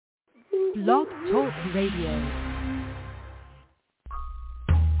Blog Talk Radio.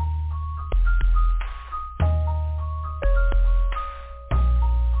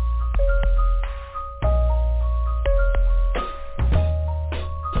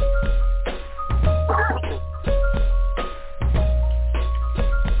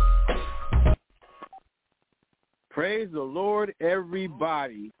 Praise the Lord,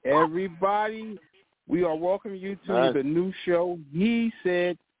 everybody. Everybody, we are welcoming you to the new show, He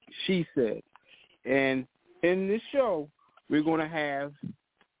Said, She Said. And in this show, we're going to have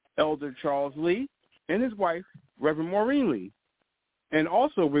Elder Charles Lee and his wife, Reverend Maureen Lee. And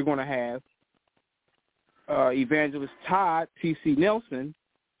also we're going to have Evangelist Todd T.C. Nelson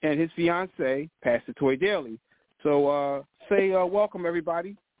and his fiancée, Pastor Toy Daly. So say welcome,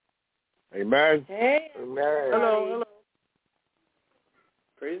 everybody. Amen. Hey. Amen. Hello.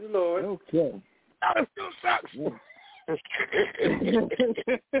 Praise the Lord. Okay.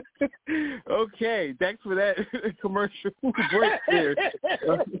 Okay, thanks for that commercial break there.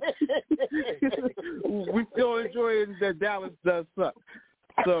 We still enjoying that Dallas does suck.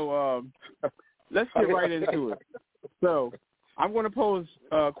 So let's get right into it. So I'm going to pose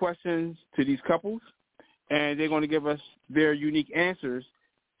questions to these couples, and they're going to give us their unique answers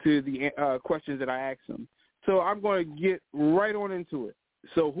to the questions that I asked them. So I'm going to get right on into it.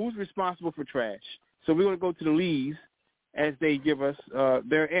 So who's responsible for trash? So we're going to go to the Lees as they give us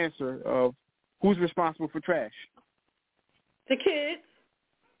their answer of who's responsible for trash. The kids.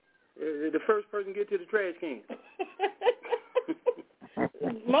 The first person get to the trash can.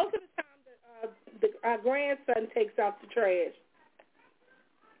 Most of the time, our grandson takes out the trash.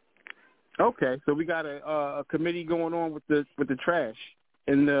 Okay, so we got a committee going on with the trash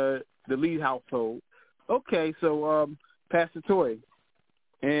in the Lee household. Okay, so Pastor Toy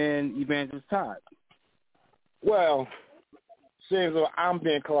and Evangelist Todd. Well, seems like I'm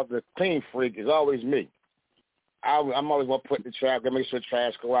being called the clean freak. It's always me. I'm always going to put the trash, make sure the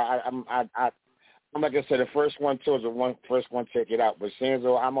trash go out. I'm like I said, the first one chose the first one take it out. But seems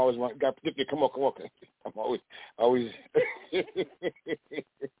like I'm always one. Come on. I'm always.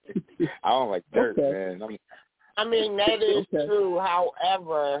 I don't like dirt, man. I mean, that is true.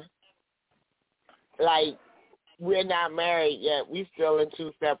 However, like, we're not married yet. We still in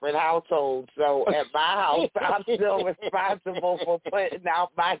two separate households. So at my house, I'm still responsible for putting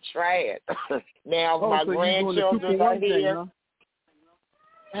out my trash. Now, my grandchildren are here.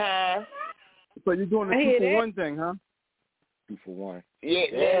 Thing, huh? So you're doing the 2-for-1 thing, huh? 2-for-1.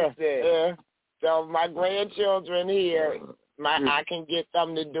 Yeah. So my grandchildren here, I can get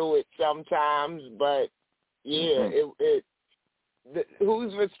them to do it sometimes, but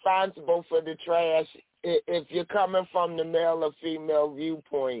who's responsible for the trash? If you're coming from the male or female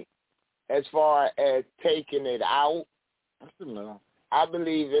viewpoint, as far as taking it out, I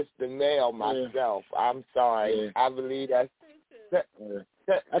believe it's the male myself. I'm sorry. Yeah. I believe that's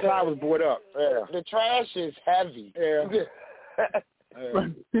how I was brought up. Yeah. The trash is heavy. Yeah.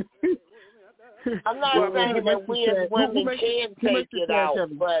 I'm not saying that we as women can't take it out,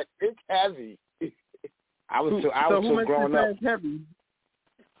 but it's heavy. I was so grown up. Heavy?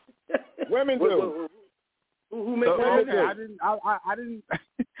 Women do. Who makes it heavy? I didn't.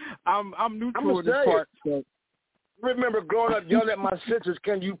 I'm neutral in this part. So. Remember growing up yelling at my sisters,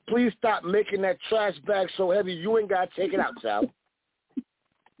 can you please stop making that trash bag so heavy? You ain't got to take it out, Sal.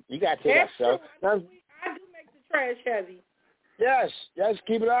 You got to take it out, Sal. I do make the trash heavy. Yes,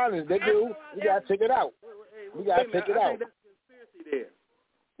 keep it honest. They do. You got to take it out. You got to take it out. I think that's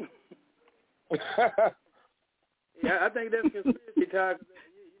conspiracy there. Yeah, I think that's conspiracy, Todd. If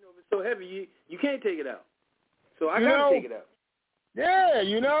it's so heavy, you can't take it out. So I got to take it out. Yeah,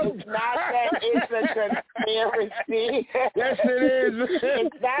 It's not that it's a conspiracy. Yes, it is.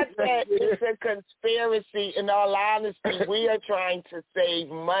 It's not that it's a conspiracy. In all honesty, we are trying to save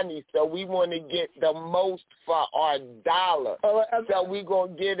money, so we want to get the most for our dollar. So we're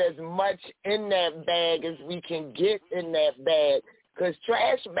going to get as much in that bag as we can get in that bag, because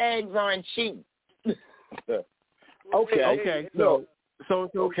trash bags aren't cheap. Okay. So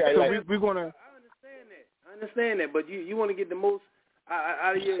we're going to... I understand that, but you want to get the most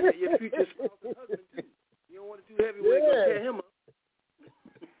out of your future spouse and husband too. You don't want to do heavy weight and tear him up.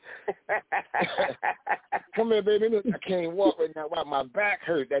 Come here, baby. Look, I can't walk right now. Wow, my back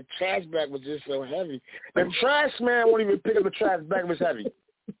hurt. That trash bag was just so heavy. The trash man won't even pick up the trash bag if it's heavy.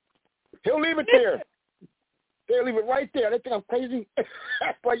 He'll leave it there. They'll leave it right there. They think I'm crazy.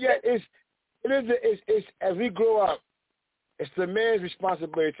 But yet, it's as we grow up, it's the man's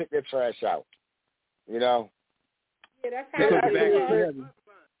responsibility to take their trash out. You know? Yeah, that's how I grew up.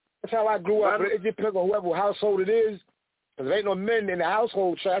 That's how I grew up. It depends on whoever household it is. Because there ain't no men in the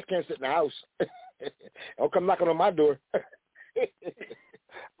household. Trash can't sit in the house. Don't come knocking on my door.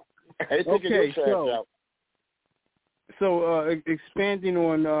 Okay, so expanding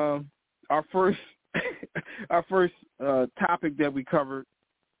on our first topic that we covered,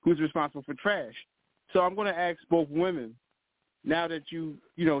 who's responsible for trash. So I'm going to ask both women, now that you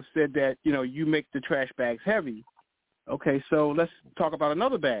said that, you make the trash bags heavy. Okay, so let's talk about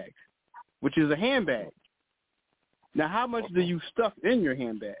another bag, which is a handbag. Now, how much do you stuff in your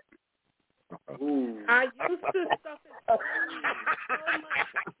handbag? I used to stuff it so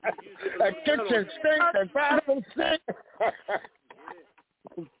much. A kitchen sink, a bathroom sink.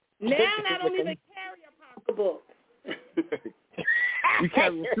 Now I don't even carry a pocketbook. You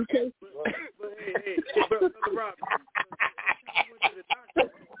carry a suitcase? But hey, Brother Rob, when I went to the doctor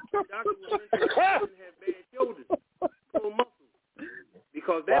was mentioning I didn't have bad shoulders, no muscles,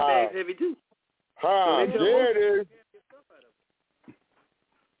 because that bag's heavy too. There it is.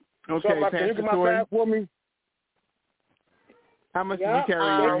 Okay, so, can you get my bag for me? How much do you carry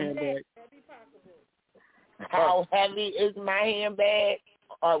in your handbag? How heavy is my handbag?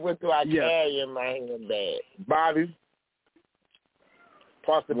 Or what do I carry in my handbag? Body.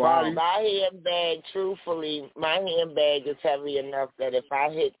 Parts of the body. My handbag, truthfully, my handbag is heavy enough that if I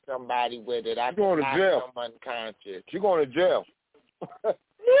hit somebody with it, I can knock them unconscious. You're going to jail. But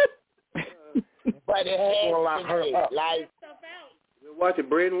it has to be. Like, we're watching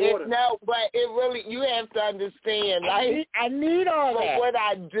Bread and Water. No, but it really, you have to understand. Like, I need all that. What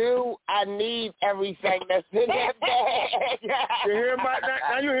I do, I need everything that's in that bag. You hear about that?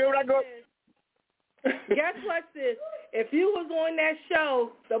 Now you hear what I go? Guess what, sis? If you was on that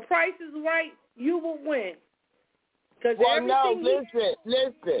show, The Price is Right, you would win. Well, no, listen.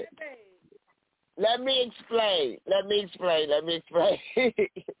 Let me explain.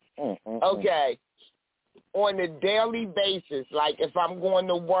 Okay. On a daily basis, like if I'm going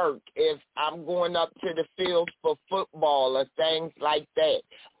to work, if I'm going up to the field for football or things like that,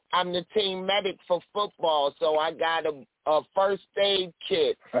 I'm the team medic for football, so I got a first aid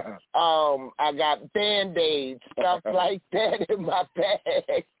kit. I got Band-Aids, stuff like that in my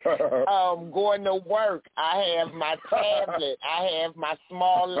bag. Going to work, I have my tablet. I have my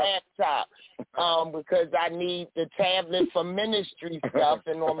small laptop because I need the tablet for ministry stuff,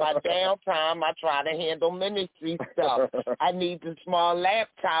 and on my downtime, I try to handle ministry stuff. I need the small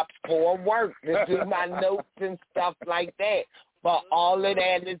laptops for work to do my notes and stuff like that. But all of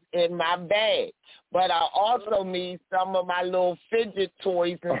that is in my bag. But I also need some of my little fidget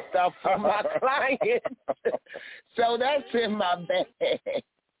toys and stuff for my clients. So that's in my bag.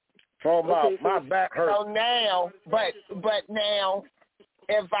 So my back hurts. So now, but now,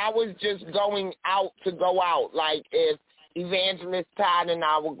 if I was just going out to go out, like if Evangelist Todd and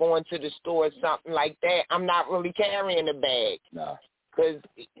I were going to the store or something like that, I'm not really carrying a bag. No. Because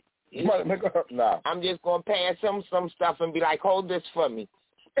no. I'm just going to pass him some stuff and be like, hold this for me.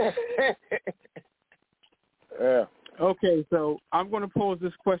 Yeah. Okay, so I'm going to pose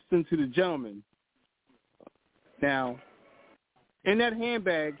this question to the gentleman. Now, in that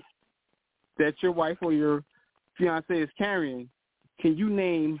handbag that your wife or your fiance is carrying, can you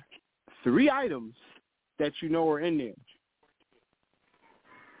name 3 items that you know are in there?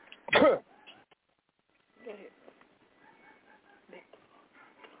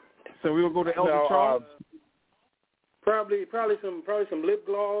 So we're gonna go to Elder Charles. Probably some lip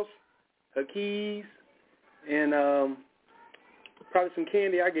gloss, her keys, and probably some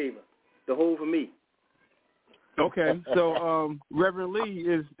candy I gave her to hold for me. Okay, so Reverend Lee,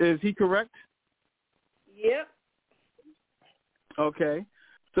 is he correct? Yep. Okay,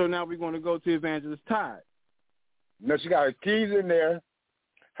 so now we're going to go to Evangelist Todd. No, she got her keys in there,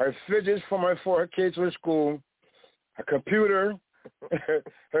 her fidgets for her kids for school, her computer,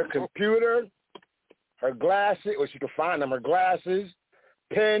 her glasses, or she can find them, her glasses,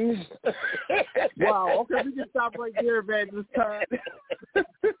 pens. Wow, okay, we can stop right there, Evangelist Todd.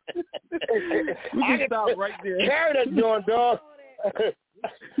 We can stop right there. Carry that joint, dog.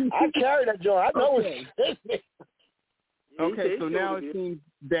 I carry that joint. I know it's... Okay, so now it seems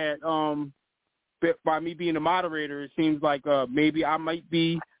that by me being a moderator, it seems like maybe I might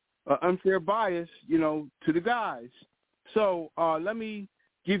be unfair bias, to the guys. So let me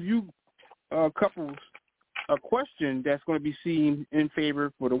give you couples a question that's going to be seen in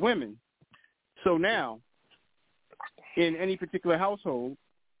favor for the women. So now, in any particular household,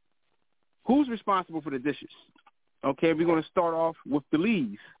 who's responsible for the dishes? Okay, we're going to start off with the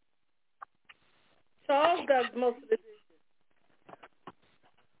Lees. Charles does most of the dishes.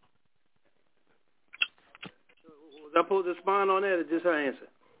 Was I supposed to respond on that or just her answer?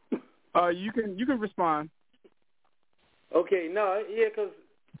 You can respond. Okay, no, yeah, because,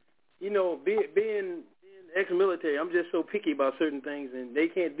 being ex-military, I'm just so picky about certain things, and they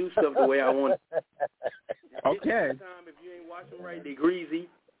can't do stuff the way I want it. Okay. Sometimes if you ain't wash them right, they greasy,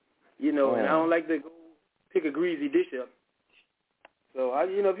 and I don't like to go pick a greasy dish up. So,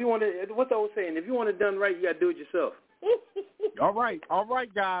 if you want to, what's the old saying? If you want it done right, you got to do it yourself. All right,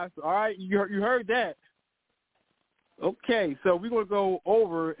 guys. All right, you heard that. Okay, so we're going to go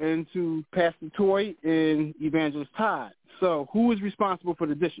over into Pastor Toy and Evangelist Todd. So who is responsible for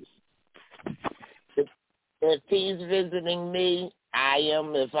the dishes? If he's visiting me, I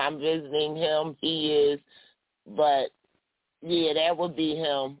am. If I'm visiting him, he is. But, yeah, that would be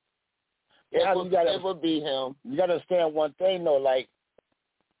him. It would be him. You got to understand one thing, though. Like,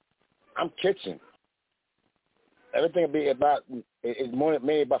 I'm kitchen. Everything is more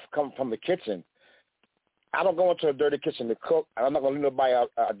made about coming from the kitchen. I don't go into a dirty kitchen to cook. I'm not going to leave nobody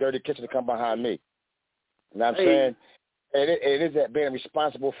a dirty kitchen to come behind me. You know what I'm saying? It is that being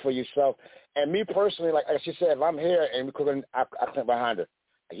responsible for yourself. And me personally, like she said, if I'm here and we're cooking, I come behind her.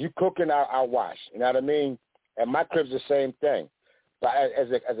 If you cooking, I'll wash. You know what I mean? And my crib's the same thing. But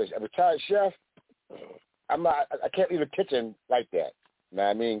as a retired chef, I can't leave the kitchen like that. You know what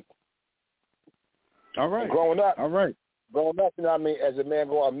I mean? All right. And growing up, you know what I mean, as a man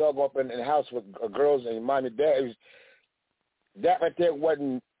go up in the house with girls and mom and dad, that right there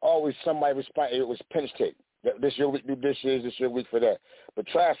wasn't always somebody responding. It was pinch take. This your week, do dishes. This your week for that. But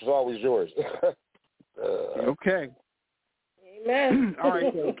trash was always yours. Okay. Amen. All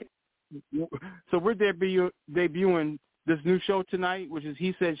right. So we're debuting this new show tonight, which is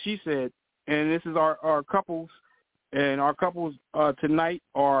He Said, She Said, and this is our couples. And our couples tonight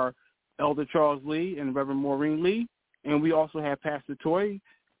are Elder Charles Lee and Reverend Maureen Lee. And we also have Pastor Toy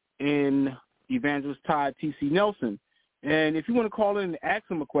and Evangelist Todd T.C. Nelson. And if you want to call in and ask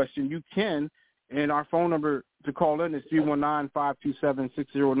them a question, you can. And our phone number to call in is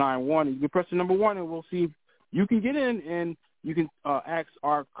 319-527-6091. You can press the number 1, and we'll see if you can get in and you can ask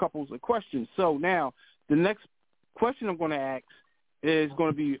our couples a question. So now the next question I'm going to ask is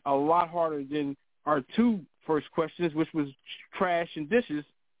going to be a lot harder than our two first questions, which was trash and dishes.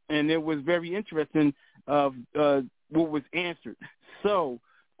 And it was very interesting of what was answered. So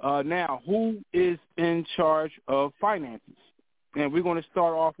now, who is in charge of finances? And we're going to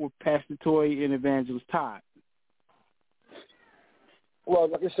start off with Pastor Toy and Evangelist Todd. Well,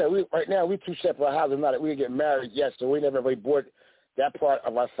 like I said, right now we two separate houses. Not that we get married yet, so we never really brought that part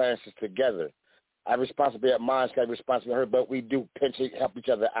of our finances together. I have responsibility at mine, I have responsibility at her, but we do pinch it, help each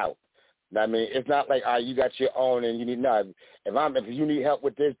other out. You know what I mean? It's not like, you got your own and you need nothing. If you need help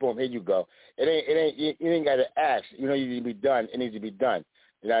with this, boom, here you go. You ain't got to ask. You know, you need to be done. It needs to be done.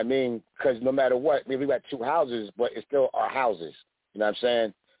 You know what I mean? Because no matter what, we got two houses, but it's still our houses. You know what I'm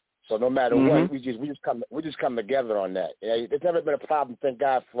saying? So no matter what, we just come together on that. You know, there's never been a problem, thank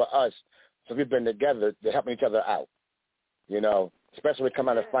God, for us. So we've been together to helping each other out. You know, especially when it comes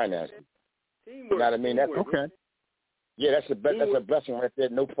out of financing. You know what I mean? That's okay. Yeah, that's a blessing right there.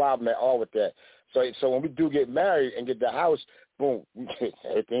 No problem at all with that. So when we do get married and get the house, boom,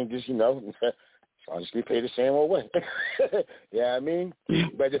 everything just honestly pay the same old way. You know what I mean?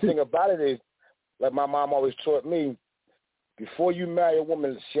 But the thing about it is, like my mom always taught me, before you marry a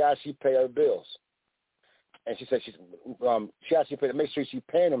woman, she actually pay her bills. And she said she actually pay to make sure she's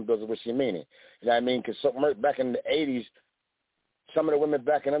paying them bills is what she meaning. You know what I mean? Because back in the 80s, some of the women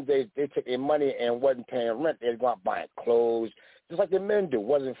back in them days, they took their money and wasn't paying rent. They'd go out buying clothes, just like the men do,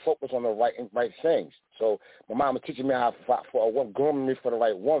 wasn't focused on the right things. So my mom was teaching me how grooming me for the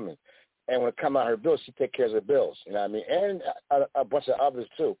right woman. And when it comes out of her bills, she take care of her bills, you know what I mean? And a bunch of others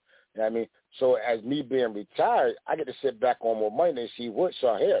too, you know what I mean? So as me being retired, I get to sit back on more money than she would,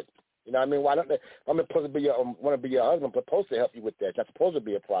 so ahead. You know what I mean? Why don't I'm supposed to be want to be your husband, I'm supposed to help you with that. It's not supposed to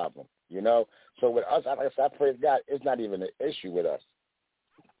be a problem, you know? So with us, like I said, I praise God, it's not even an issue with us.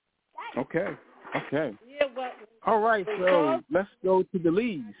 Okay. Yeah, but all right, so let's go to the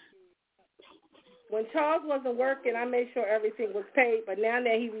Lees. When Charles wasn't working, I made sure everything was paid, but now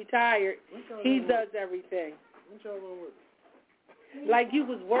that he retired, he does everything. Like you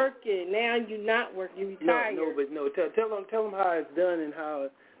was working, now you not working, you retired. No. Tell them how it's done and how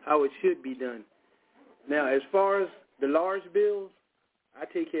it should be done. Now, as far as the large bills, I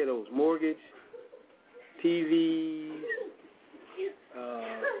take care of those: mortgage, TVs,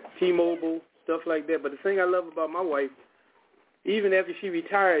 T-Mobile, stuff like that. But the thing I love about my wife, even after she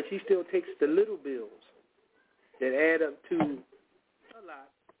retired, she still takes the little bills that add up to a lot.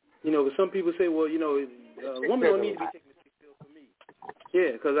 You know, but some people say, well, a woman don't need to be taking the big bill for me.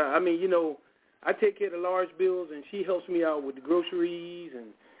 Yeah, because, I take care of the large bills, and she helps me out with the groceries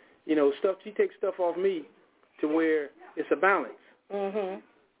and, stuff. She takes stuff off me to where it's a balance. Mhm.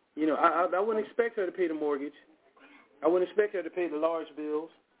 You know, I wouldn't expect her to pay the mortgage. I wouldn't expect her to pay the large bills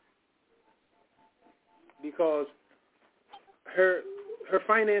because her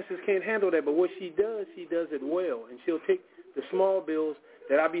finances can't handle that. But what she does it well, and she'll take the small bills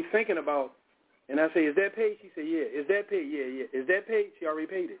that I be thinking about, and I say, "Is that paid?" She say, "Yeah." "Is that paid?" "Yeah, yeah." "Is that paid?" She already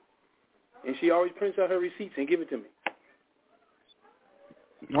paid it, and she always prints out her receipts and give it to me.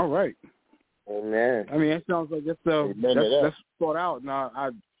 All right. Amen. I mean, that sounds like that's thought out. Now,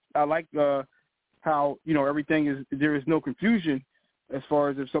 I like how everything is. There is no confusion as far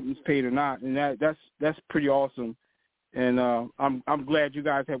as if something's paid or not, and that's pretty awesome. And I'm glad you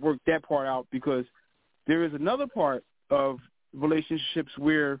guys have worked that part out, because there is another part of relationships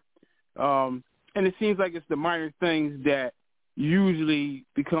where, and it seems like it's the minor things that usually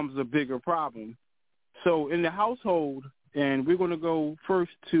becomes a bigger problem. So in the household, and we're going to go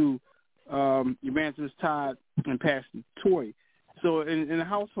first to Evangelist Todd and Pastor Toy. So in the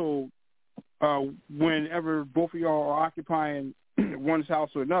household, whenever both of y'all are occupying one's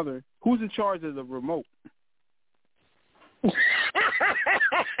house or another, who's in charge of the remote?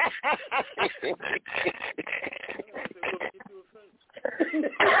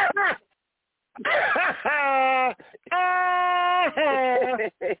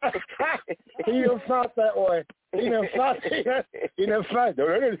 He done thought that way. He done thought. No,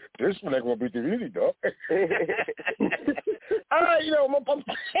 this one ain't gonna be too easy, dog. All right,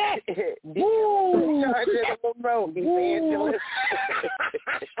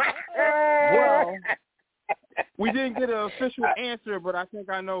 Well, we didn't get an official answer, but I think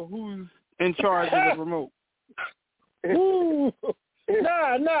I know who's in charge of the remote. Ooh.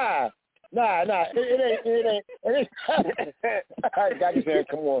 Nah. It ain't. God said,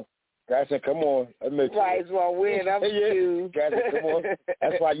 come on. God said, come on. Might as well win. I'm confused. God said, come on.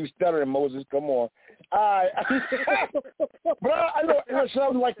 That's why you stuttering, Moses. Come on. All right. But I know it's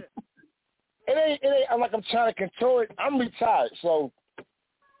something like, it ain't, I'm like I'm trying to control it. I'm retired, so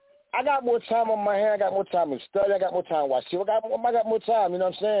I got more time on my hand. I got more time to study. I got more time to watch TV. I got more time, you know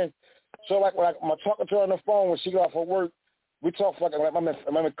what I'm saying? So like when I'm talking to her on the phone when she got off of work, we talk for like, I'm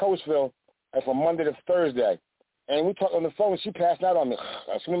in Coatesville, like from Monday to Thursday. And we talk on the phone, she passed out on me.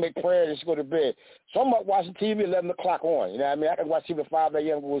 So we make prayers and she go to bed. So I'm watching TV 11 o'clock on. You know what I mean? I can watch TV at 5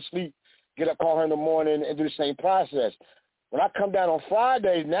 a.m., go to sleep, get up, call her in the morning, and do the same process. When I come down on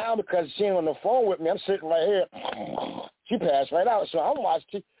Fridays now, because she ain't on the phone with me, I'm sitting right here. She passed right out. So I'm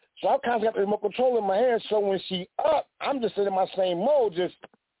watching. So I kind of got the remote control in my hand. So when she up, I'm just in my same mode, just.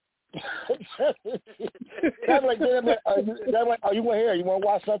 I'm like, oh, you want to hear? You want to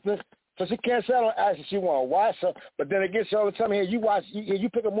watch something? So she can't say I don't ask if she want to watch something. But then it gets all the time here. You watch. You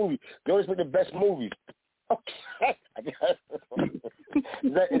pick a movie. You always pick the best movie. Okay.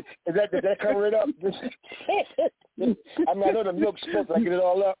 Did that cover it up? I mean, I know the milk spills. I get it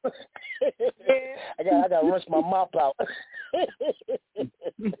all up. I got to rinse my mop out.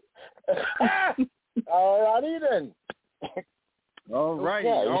 All righty then. All righty.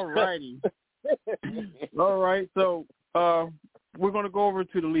 All right. So we're going to go over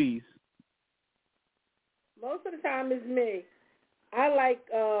to the Lees. Most of the time it's me. I like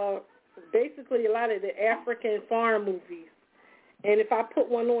basically a lot of the African farm movies. And if I put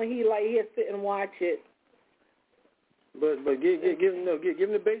one on, he'll sit and watch it. But give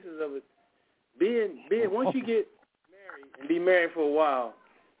him the basis of it. Being once you get married and be married for a while,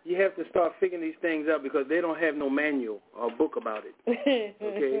 you have to start figuring these things out because they don't have no manual or book about it.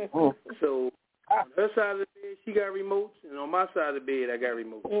 Okay? So on her side of the bed, she got remotes, and on my side of the bed, I got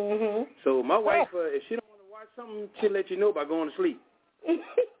remotes. Mm-hmm. So my wife, if she don't want to watch something, she'll let you know by going to sleep.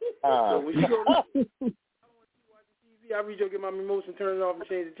 So when she goes to sleep, I don't want to watch TV. I reach over, get my remotes and turn it off and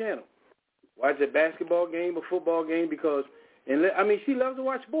change the channel. Watch a basketball game or football game because, she loves to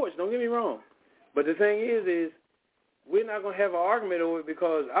watch sports. Don't get me wrong, but the thing is we're not gonna have an argument over it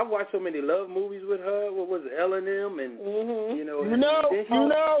because I've watched so many love movies with her. What was it, L&M, and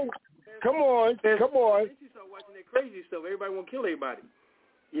Come on. Then she started watching that crazy stuff. Everybody want to kill everybody.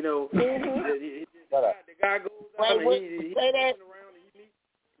 The guy goes out and he's around and he meets.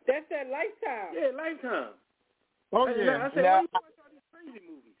 That's that Lifetime. Yeah, Lifetime. Oh yeah. I said, why you watch all these crazy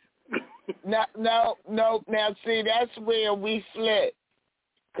movies? Now, see, that's where we flip.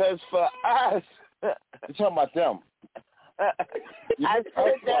 Because for us, you're talking about them. I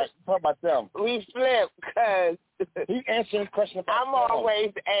said that talk about them. We flip because he answering questions about I'm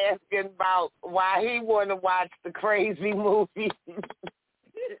always asking about why he want to watch the crazy movies.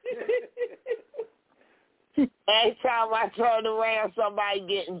 Every time I turn around, somebody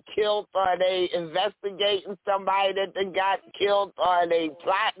getting killed, or they investigating somebody that they got killed, or they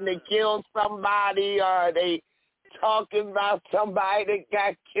plotting to kill somebody, or they talking about somebody that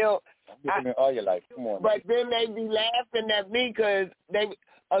got killed. All your life. Come on. But then they be laughing at me because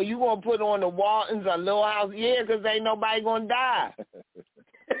you going to put on the Waltons or Little House? Yeah, because ain't nobody going to die.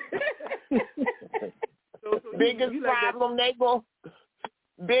 Biggest problem they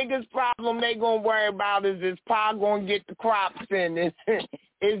gonna worry about is Pa gonna get the crops in?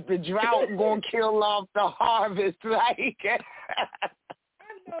 Is the drought gonna kill off the harvest? Like, I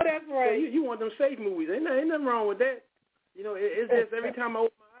know that's right. So you want them safe movies? Ain't nothing wrong with that. You know, it's just every time I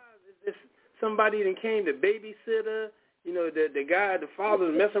open my eyes, it's somebody that came, the babysitter. You know, the guy, the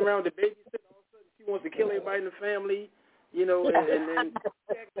father, messing around with the babysitter. All of a sudden, she wants to kill everybody in the family. You know, and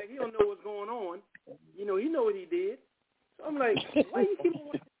like he don't know what's going on. You know, he know what he did. So I'm like, why you keep on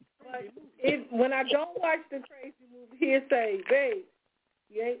watching crazy movies? When I don't watch the crazy movie, he'll say, babe,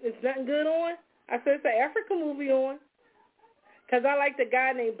 it's nothing good on? I said, it's an African movie on. Because I like the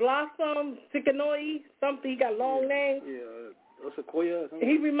guy named Blossom, Sikanoi, something. He got a long name. Yeah, Osakoya or something.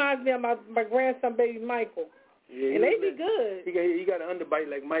 He reminds me of my grandson, baby Michael. Yeah, and they be good. He got an underbite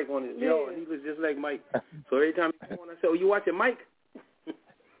like Mike on his jaw, and he was just like Mike. So every time he come on, I say, "Oh, you watching Mike?"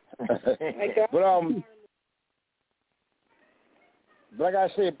 But like I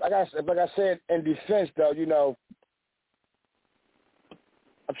said, in defense though, you know,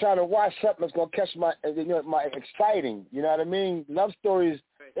 I'm trying to watch something that's gonna catch my exciting. You know what I mean? Love stories,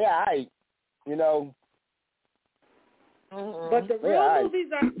 yeah, you know. But the real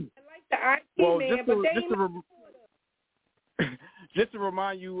movies are like the IT Man, but they just to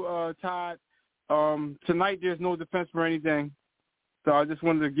remind you, Todd, tonight there's no defense for anything. So I just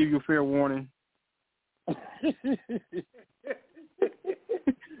wanted to give you a fair warning.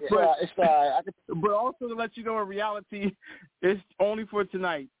 But also to let you know, in reality, it's only for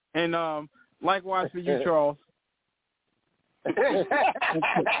tonight. And likewise for you, Charles. It's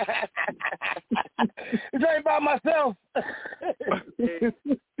ain't by myself. Hey,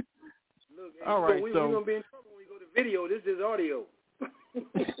 look, all right, we're going to be in trouble when we go to video. This is audio.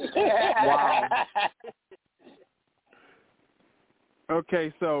 Wow.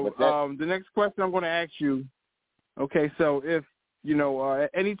 Okay, so the next question I'm going to ask you, okay, so if, you know,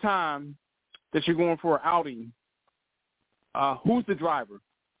 at any time that you're going for an outing, who's the driver?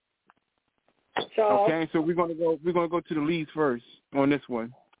 Charles. Okay, so we're gonna go to the leads first on this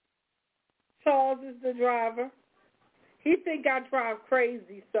one. Charles is the driver. He think I drive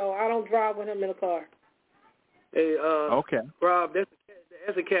crazy, so I don't drive with him in the car. Hey, okay, Rob, that's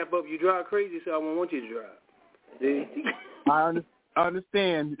a cap up. You drive crazy, so I won't want you to drive. See? I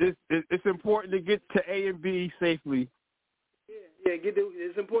understand. It's important to get to A and B safely. Yeah.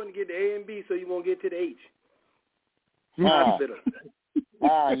 It's important to get to A and B so you won't get to the H. Hospital.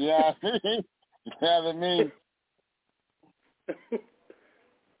 Yeah. Yeah, I mean.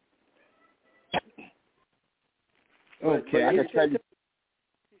 Okay, I can tell you.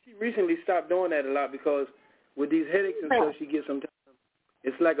 She recently stopped doing that a lot because with these headaches and stuff she gets sometimes,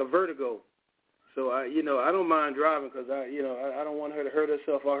 it's like a vertigo. So I don't mind driving because I don't want her to hurt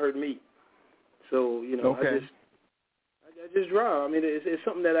herself or hurt me. So okay. I just drive. I mean, it's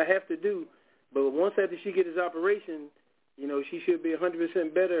something that I have to do. But once after she gets this operation, she should be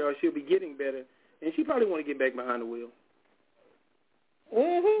 100% better, or she'll be getting better, and she probably want to get back behind the wheel.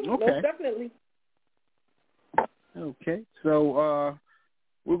 Mm-hmm. Okay. Most definitely. Okay, so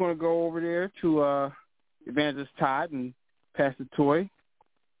we're going to go over there to Evangelist Todd and Pastor Toy.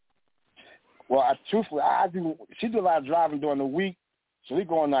 Well, truthfully, she do a lot of driving during the week, so we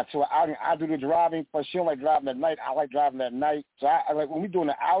going out to an outing. I do the driving, but she don't like driving at night. I like driving at night. So I like when we doing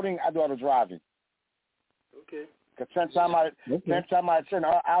the outing, I do all the driving. Okay. Because 10 time out of 10,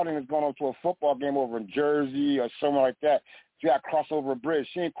 our outing is going on to a football game over in Jersey or somewhere like that. You got to cross over a bridge.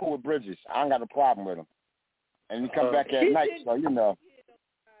 She ain't cool with bridges. I don't got a problem with them. And you come back at night, so you know.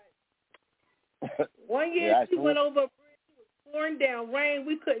 One year she went over a bridge. It was pouring down rain.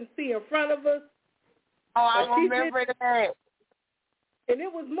 We couldn't see in front of us. Oh, I remember that. And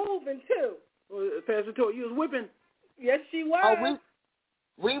it was moving, too. Well, Pastor Toy, you was whipping. Yes, she was. Oh,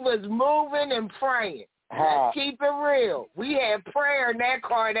 we was moving and praying. Let's keep it real. We had prayer in that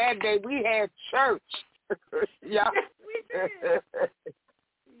car that day. We had church. Yeah. Yes, we did.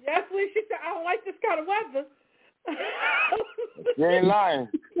 Yes, she said, I don't like this kind of weather. You ain't lying.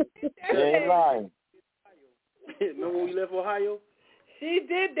 Remember when we left Ohio? She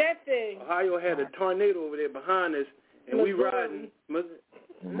did that thing. Ohio had a tornado over there behind us, and we riding.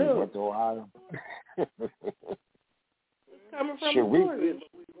 No. Ohio. Coming from Missouri. We were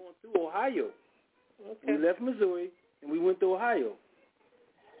going through Ohio. Okay. We left Missouri, and we went to Ohio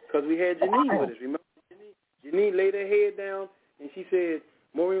because we had Janine with us. Remember Janine? Janine laid her head down, and she said,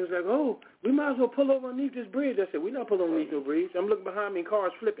 Maureen was like, oh, we might as well pull over underneath this bridge. I said, we're not pulling underneath no bridge. I'm looking behind me and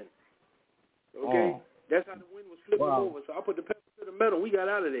cars flipping. Okay? Oh. That's how the wind was flipping over. So I put the pedal to the metal. We got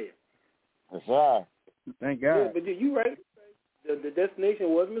out of there. That's right. Thank God. Yeah, but you're right. The destination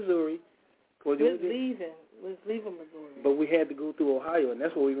was Missouri. Was leaving Missouri. But we had to go through Ohio, and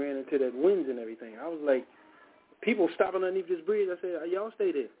that's where we ran into that winds and everything. I was like, people stopping underneath this bridge. I said, y'all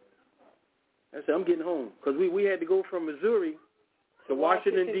stay there. I said, I'm getting home. Because we had to go from Missouri to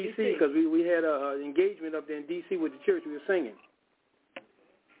Washington, D.C., because we had an engagement up there in D.C. with the church. We were singing.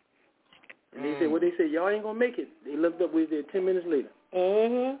 And they said, they said, y'all ain't going to make it. They looked up, we were there 10 minutes later.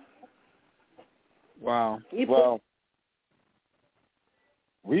 Mm-hmm. Wow. Well,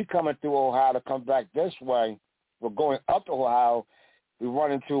 we coming through Ohio to come back this way. We're going up to Ohio. We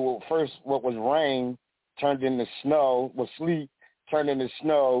run into first what was rain, turned into snow, was sleet, turned into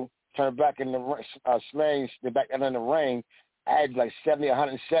snow, turned back into sleighing, back into the rain. I had like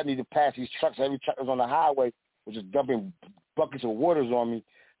 170 to pass these trucks. Every truck was on the highway, was just dumping buckets of waters on me.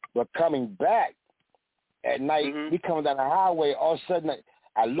 But coming back at night, we coming down the highway, all of a sudden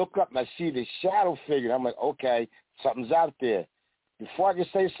I look up and I see the shadow figure. I'm like, okay, something's out there. Before I could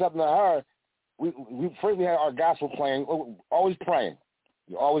say something to her, we first we had our gospel playing, always praying.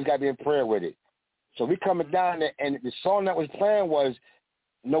 You always got to be in prayer with it. So we coming down there, and the song that was playing was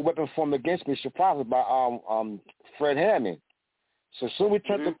 "No Weapon Formed Against Me Shall Prosper" by Fred Hammond. So soon we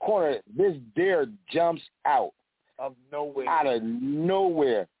turn the corner, this deer jumps out of nowhere. Out of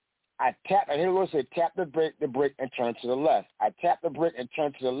nowhere. I hear the Lord say, tap the brake, and turn to the left. I tap the brake and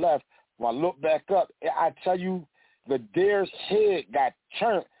turn to the left. When I look back up, I tell you, the deer's head got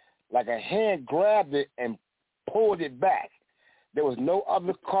turned like a hand grabbed it and pulled it back. There was no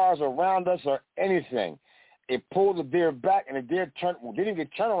other cars around us or anything. It pulled the deer back, and the deer turned. Well, didn't get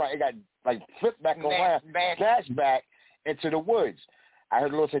turned around. It got like flipped back around, dashed back into the woods. I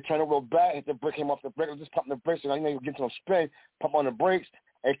heard the Lord say, turn over back, hit the brake, came off the brake. I was just pumping the brakes, and I knew you were getting some spin, pump on the brakes,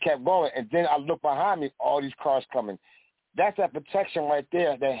 and it kept going. And then I looked behind me, all these cars coming. That's that protection right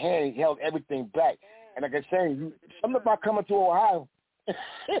there. That hand held everything back. And like I said, something about coming to Ohio.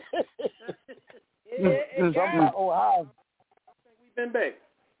 Something about Ohio. We've been back.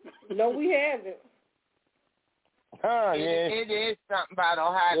 No, we haven't. It is something about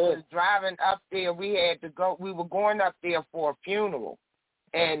Ohio. Because driving up there, we had to go. We were going up there for a funeral,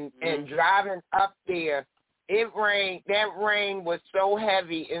 and driving up there, it rained. That rain was so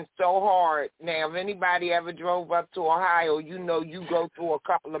heavy and so hard. Now, if anybody ever drove up to Ohio, you know you go through a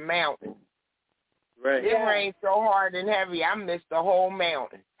couple of mountains. Right. It rained so hard and heavy, I missed the whole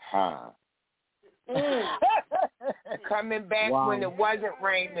mountain. Coming back when it wasn't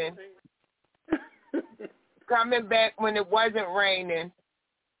raining. Coming back when it wasn't raining,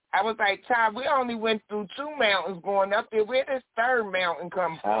 I was like, Todd, we only went through 2 mountains going up there. Where does third mountain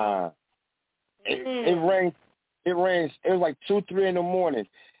come from? It rained. It rained. It was like 2, 3 in the morning,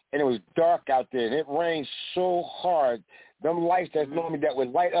 and it was dark out there. And it rained so hard. Them lights that normally that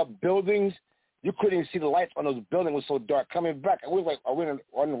would light up buildings, you couldn't even see the lights on those buildings. It was so dark. Coming back, I was like, are we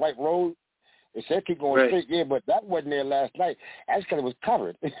on the right road? It said keep going straight. Yeah, but that wasn't there last night. That's because it was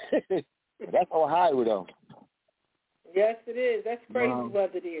covered. That's Ohio, though. Yes, it is. That's crazy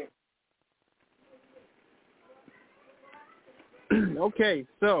weather there. Okay,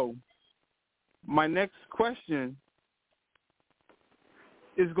 so my next question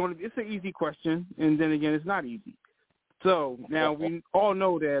is going to be, it's an easy question, and then again, it's not easy. So now we all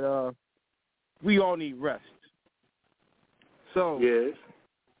know that we all need rest. So yes.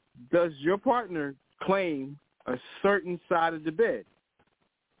 Does your partner claim a certain side of the bed?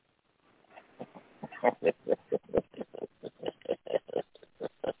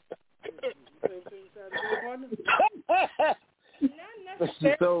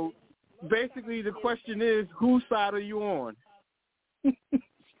 So basically the question is, whose side are you on?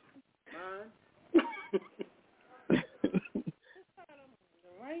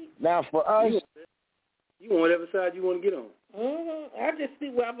 Now for us, you on whatever side you want to get on. I just see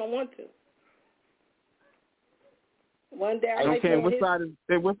where I want to. One day I okay, what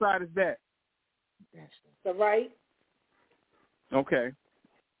side is that? The right. Okay.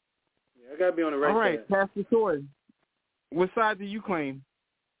 Yeah, I gotta be on the right side. All right, Pastor Toy, what side do you claim?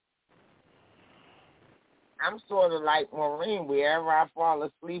 I'm sort of like Maureen, wherever I fall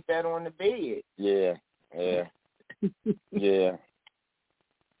asleep at on the bed. Yeah.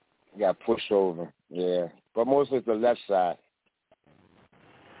 You got pushed over. Yeah, but mostly it's the left side.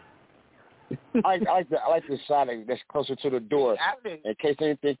 I like the side that's closer to the door. In case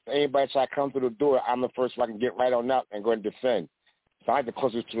anybody try to come through the door, I'm the first one I can get right on up and go and defend. So I like the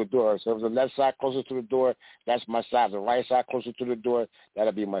closest to the door. So if the left side closer to the door, that's my side. The right side closer to the door,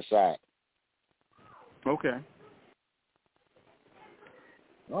 that'll be my side. Okay.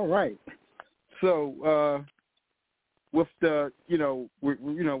 All right. So with the,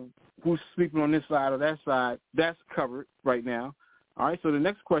 who's sleeping on this side or that side, that's covered right now. All right. So the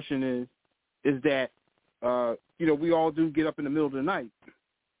next question is that, we all do get up in the middle of the night.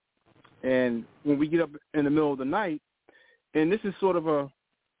 And when we get up in the middle of the night, and this is sort of a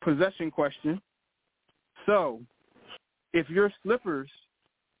possession question. So if your slippers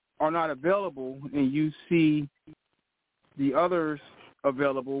are not available and you see the others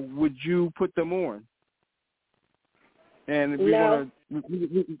available, would you put them on? And we're going to,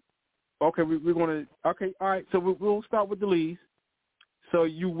 we're going to, okay, all right. So we'll start with the Lees. So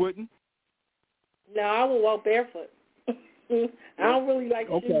you wouldn't? No, I will walk barefoot. I don't really like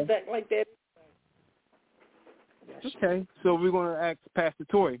shoes like that. Okay, so we're going to ask Pastor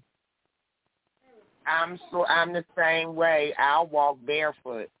Toy. I'm the same way. I'll walk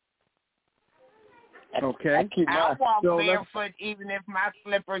barefoot. Okay. I'll walk barefoot even if my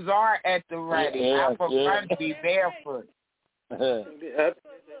slippers are at the ready. I prefer to be barefoot. I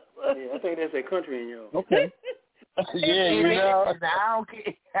think that's a country in you. Okay. Yeah, you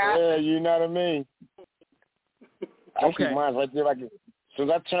know what I mean. I keep mine right there. So as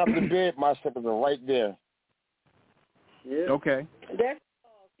I turn up the bed, my slippers are right there. Yeah. Okay. That's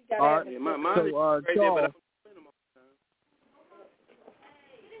all right. Mine so, is right there, but I don't spin them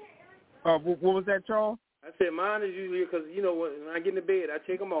all the time. What was that, Charles? I said mine is usually because, when I get in the bed, I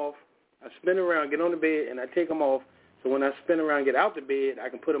take them off. I spin around, get on the bed, and I take them off. So when I spin around, get out the bed, I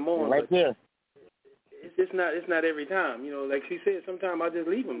can put them on. Right there. It's not every time. Like she said, sometimes I just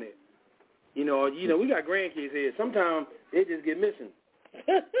leave them there. We got grandkids here. Sometimes they just get missing.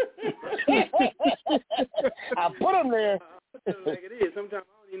 I put them there. Like it is. Sometimes I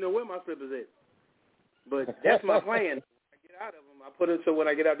don't even know where my slippers at. But that's my plan. I get out of them. I put it so when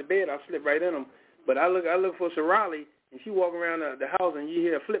I get out the bed, I slip right in them. But I look for Sorali, and she walk around the house, and you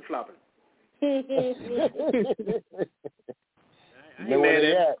hear her flip flopping. I ain't mad at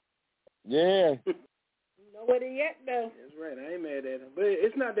her. Yeah. Know where they at though. That's right. I ain't mad at her, but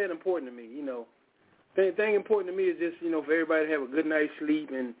it's not that important to me. The thing important to me is just for everybody to have a good night's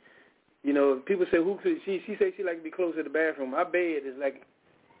sleep, and people say she say she like to be close to the bathroom. My bed is like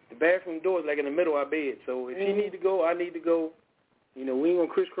the bathroom door is like in the middle of our bed. So if she need to go, I need to go. We ain't gonna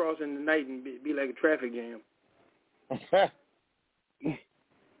crisscross in the night and be like a traffic jam.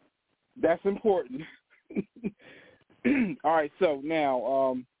 That's important. All right. So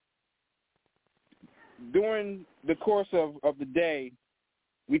now, during the course of the day,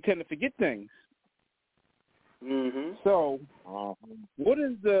 we tend to forget things. Mm-hmm. So, what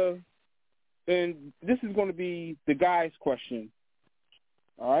is and this is going to be the guy's question,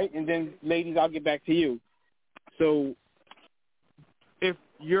 all right? And then, ladies, I'll get back to you. So, if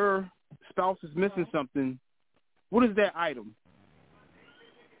your spouse is missing something, what is that item?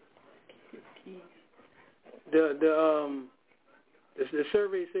 The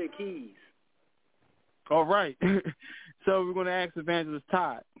survey said keys. All right. So we're going to ask Evangelist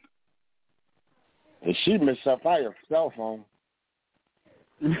Todd. And she missed up by her cell phone.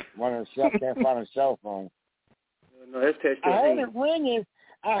 One of herself can't find her cell phone. No, that's touched. I heard it ringing.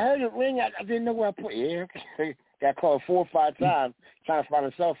 I didn't know where I put it. Yeah. Got called 4 or 5 times trying to find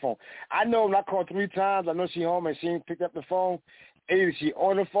her cell phone. I know when I called 3 times, I know she home and she ain't picked up the phone. Either she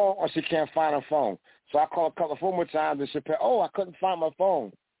on the phone or she can't find her phone. So I called a couple 4 more times and she said, I couldn't find my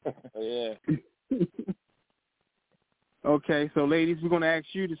phone. Yeah. Okay, so ladies, we're going to ask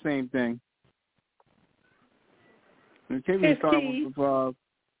you the same thing. Okay, we start with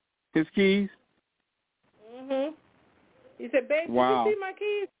his keys. Mhm. He said, "Baby, wow. Did you see my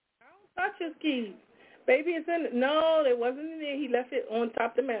keys? I don't touch his keys. Baby, it's in it. No, it wasn't in there. He left it on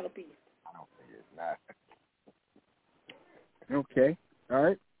top of the mantelpiece." I don't think it's not. Okay, all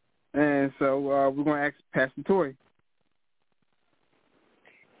right. And so we're going to ask Pastor Toy.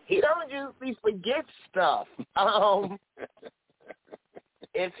 He don't usually forget stuff.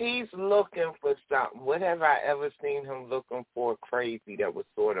 If he's looking for something, what have I ever seen him looking for crazy that was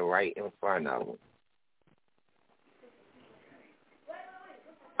sort of right in front of him?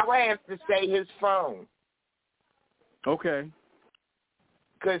 I would have to say his phone. Okay.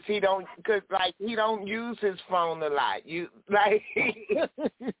 Because he don't use his phone a lot.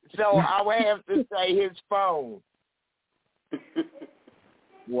 So I would have to say his phone.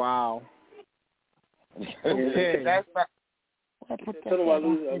 Wow. Okay. That's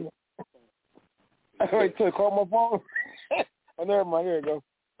Wait till I call my phone. Oh, never mind. Here you go.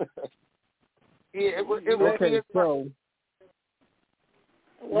 Yeah, it was okay, so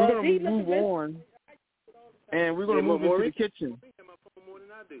Well, we're going to move on, and we're going to move into the kitchen. More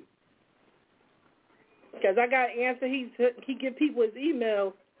than I do. Because I got to answer. He give people his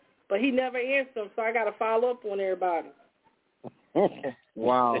email, but he never answers them, so I got to follow up on everybody.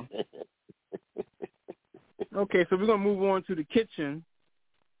 Wow. Okay, so we're going to move on to the kitchen.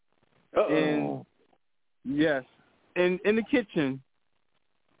 And yes, in the kitchen,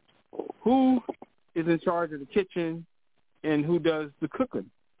 who is in charge of the kitchen and who does the cooking?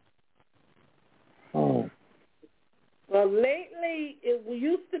 Well, lately it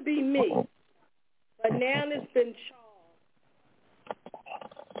used to be me, but now it's been Charles.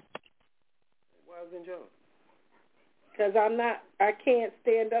 Why is it been Charles? Because I can't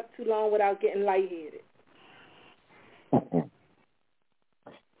stand up too long without getting lightheaded.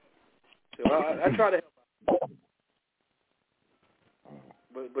 So I try to help out.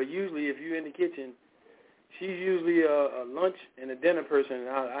 But usually if you're in the kitchen, she's usually a lunch and a dinner person, and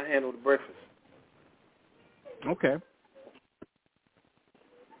I handle the breakfast. Okay.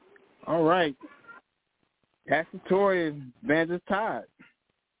 All right. Pastor Toy is Evangelist Todd.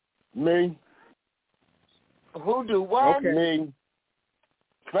 Me. Who do what? Okay. Me.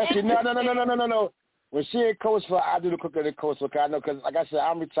 Especially, no. When she in Coastville, I do the cooking in Coastville. I know, because like I said,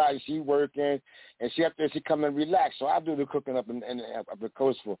 I'm retired. She working, and she up there. She come and relax. So I do the cooking up in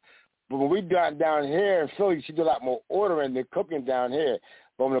Coastville. But when we down here in Philly, she do a lot more ordering than cooking down here.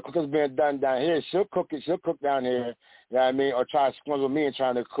 But when the cooking's being done down here, she'll cook down here. You know what I mean? Or try to squabble with me and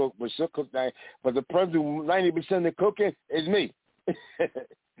trying to cook, but she'll cook down here. But the person who 90% of the cooking is me.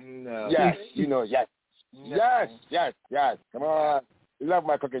 No. Yes, you know, yes. No. Yes. Come on. You love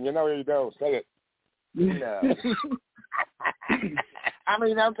my cooking. You know where you go. Say it. No. I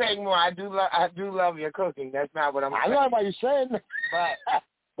mean, I'm saying more. I do love your cooking. That's not what I'm saying. I know what you're saying.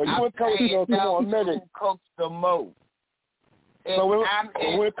 But you would coach, so come on a minute. Who cooks the most? So I'm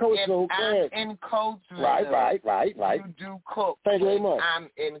in Coastville. Right. You do cook. Thank you very much. I'm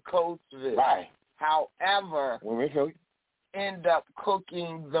in Coastville. Right. However, end up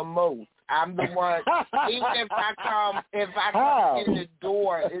cooking the most. I'm the one. Even if I come in the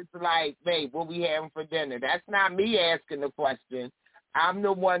door, it's like, babe, what we having for dinner? That's not me asking the question. I'm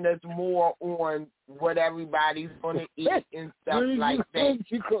the one that's more on what everybody's going to eat and stuff like that.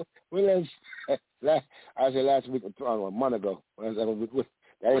 I said last week, a month ago. Nah,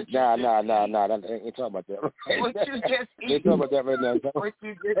 ain't talking about that. What you just eat? Ain't talking about that right now. What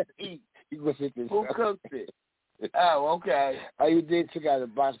you just eat? Who cooked it? Oh, okay. Oh, you did took out the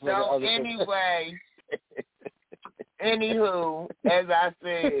box for the other. Anyway, anywho, as I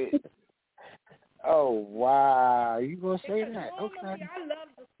said. Oh, wow. You going to say that? Okay. I love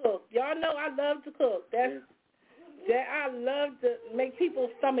to cook. Y'all know I love to cook. That I love to make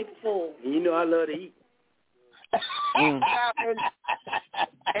people's stomachs full. You know I love to eat. And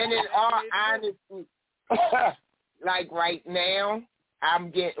in all honesty, like right now,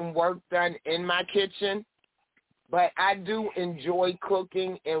 I'm getting work done in my kitchen, but I do enjoy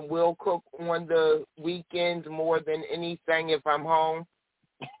cooking and will cook on the weekends more than anything if I'm home.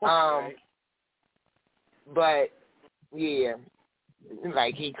 But, yeah,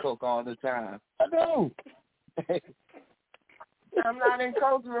 like he cook all the time. I know. I'm not in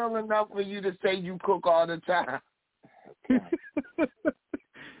Coastville enough for you to say you cook all the time.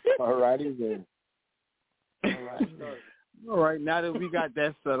 All righty then. All right, now that we got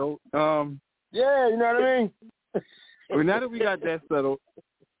that settled. Yeah, you know what I mean? Well, now that we got that settled,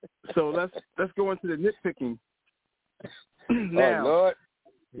 so let's go into the nitpicking. Now, Lord.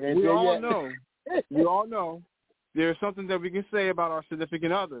 we all know there's something that we can say about our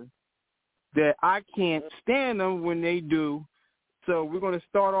significant other that I can't stand them when they do. So we're going to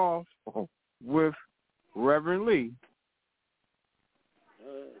start off with Reverend Lee.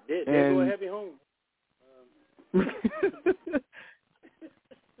 They go a heavy home.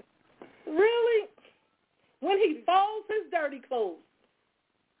 Really? When he folds his dirty clothes.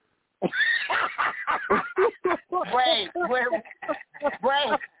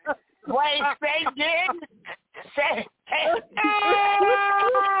 Wait, say again. Say.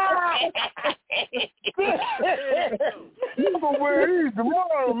 You gonna wear these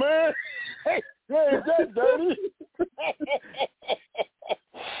tomorrow, man. Hey, is that dirty?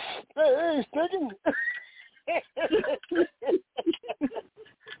 Hey, ain't sticking.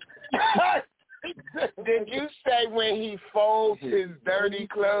 Did you say when he folds his dirty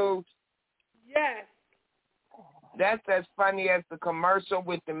clothes? Yes. That's as funny as the commercial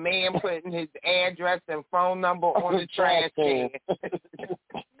with the man putting his address and phone number on the trash can.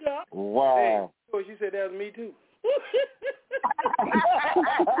 Yeah. Wow. Hey, you said that was me too.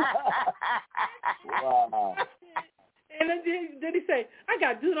 Wow. And then he say, I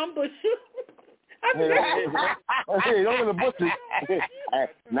got ambush you. Okay, don't look at the bushes.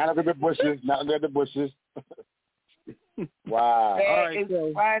 Not look at the bushes. Not look at the bushes. Wow. That All right,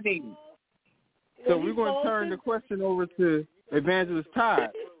 is funny. So we're going to turn the question over to Evangelist Todd.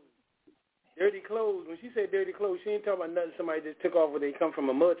 Dirty clothes. When she said dirty clothes, she ain't talking about nothing somebody just took off when they come from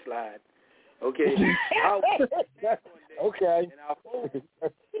a mudslide. Okay. Okay. And I'll fold it.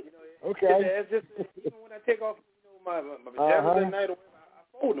 Okay. That's just, even when I take off, my pajamas at night or whatever, I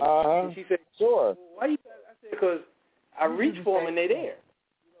fold them. And she said, sure. well, why you? I said, because I reach for them and they're there.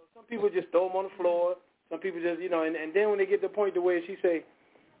 Some people just throw them on the floor. Some people just, and then when they get to the point to where she say,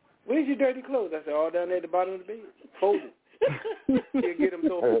 where's your dirty clothes? I said, all down there at the bottom of the bed. Fold it. She'll get them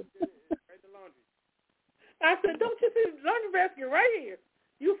so right the laundry. I said, don't you see the laundry basket right here?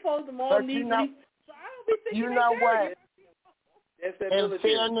 You fold them all neatly. So I don't be thinking you know what? That's that in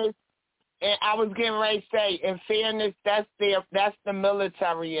military. fairness, and I was getting ready to say, in fairness, that's the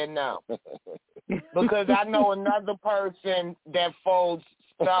military in them. Because I know another person that folds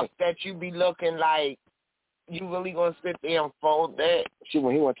stuff that you be looking like, you really gonna sit there and fold that?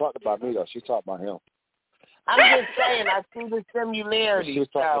 When he wasn't talking about me though, she talked about him. I'm just saying, I see the similarity. She was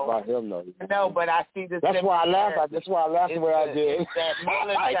talking about him though. No, but I see the That's similarity. why I laughed. That's why I laughed the way I did. It's that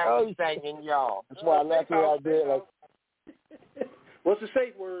military thing in y'all. That's why I laughed the way I did. Like, what's the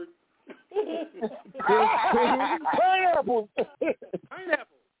safe word? Pineapple. Pineapple. Pineapple.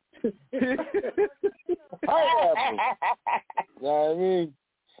 You know what I mean?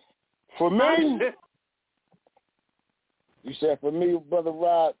 For me, you said for me, Brother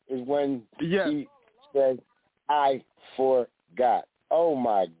Rod, is when he said, I forgot. Oh,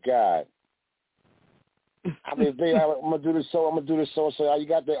 my God. I mean, babe, I'm going to do this so. So you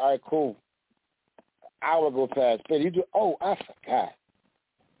got that? All right, cool. Hour go past. Babe, you do, I forgot.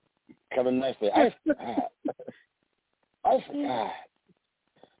 Coming nice day. I forgot.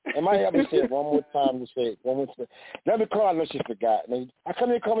 And my help me say it one more time to say it. One more time. Let me call her, no, she forgot. I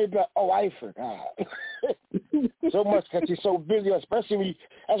come in, call me back. I forgot. So much because she's so busy, especially when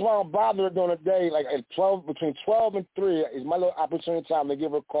that's why I'm bothering during the day. Like at between 12 and 3 is my little opportunity time to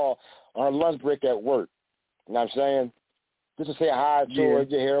give her a call on her lunch break at work. You know what I'm saying? Just to say hi to her,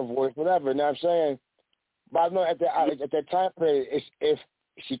 to hear her voice, whatever. You know what I'm saying? But I know at that time period, it's if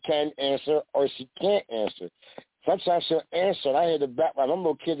she can answer or she can't answer. Sometimes she'll answer, and I hear the back. My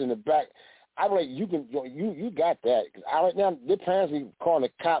little kids in the back. I'm like, you got that. Cause right now, their parents be calling the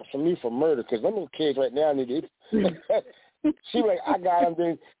cops for me for murder. Because them little kids right now need to. She like, I got them.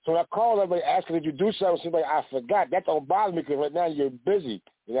 Then, so when I call her, like, asking if you do something, she's like, I forgot. That don't bother me because right now you're busy.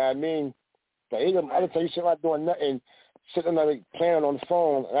 You know what I mean? But even other time you sit like doing nothing, sitting there like, playing on the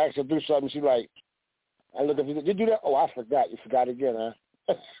phone, and I ask her to do something. She's like, I look at you. Did you do that? I forgot. You forgot again, huh?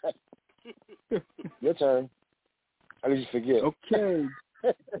 Your turn. How did you forget? Okay.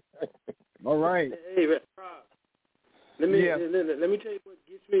 All right. Hey, Rob. Let me tell you what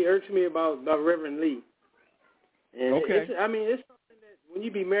irks me about Reverend Lee. And it's something that when you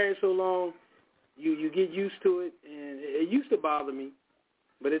be married so long, you get used to it, and it used to bother me,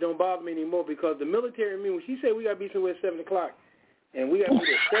 but it don't bother me anymore because the military. I mean, when she said we got to be somewhere at 7:00, and we got to be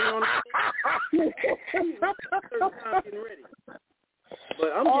there 7 on the I'm getting ready.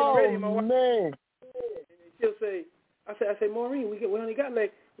 But I'm getting ready, and my wife. And she'll say. I say, Maureen, we only got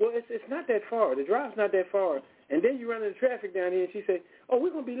like, well, it's not that far. The drive's not that far. And then you run into traffic down here, and she say,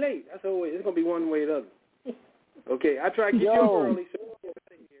 we're going to be late. I said, wait, it's going to be one way or the other. Okay, I try to get you up early so we get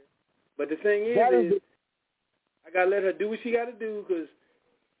out of here. But the thing is I got to let her do what she got to do because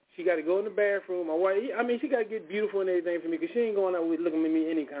she got to go in the bathroom. My wife, she got to get beautiful and everything for me because she ain't going out with looking at me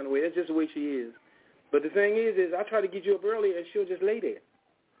any kind of way. That's just the way she is. But the thing is I try to get you up early, and she'll just lay there.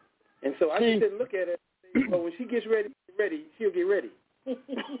 And so I just sit and look at her. But when she gets ready, she'll get ready.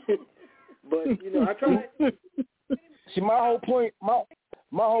 But I try. See, my whole point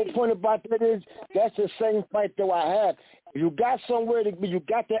about that is that's the same fight that I have. You got somewhere to be. You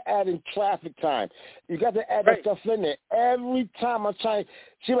got to add in traffic time. You got to add that stuff in there. Every time I'm trying,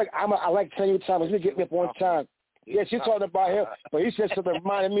 she like I like telling you time. She get me up on time. Yeah, she's talking about him, but he said something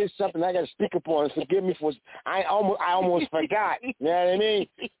reminded me of something I got to speak upon. Forgive me for I almost forgot. You know what I mean?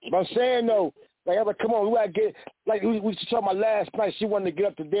 But I'm saying though. Like, I'm like, come on, we got to get, like, we talked about last night. She wanted to get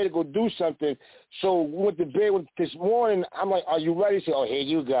up today to go do something. So we went to bed this morning. I'm like, are you ready? She said, here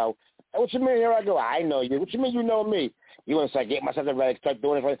you go. What you mean, here I go? I know you. What you mean you know me? You want to start getting myself ready, start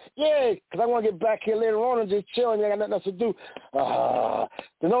doing it. Yeah, because I want to get back here later on and just chill and I got nothing else to do.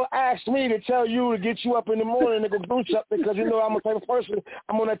 Don't ask me to tell you to get you up in the morning and go do something because you know I'm a type of person.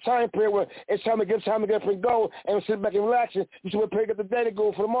 I'm on that time period where it's time to get up and go and sit back and relax. And you should pick up the day to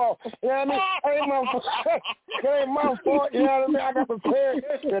go for tomorrow. You know what I mean? That ain't my fault. You know what I mean? I got prepared.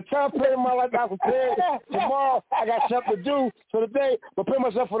 The time period in my life, I prepared. Tomorrow, I got something to do for the day. Prepare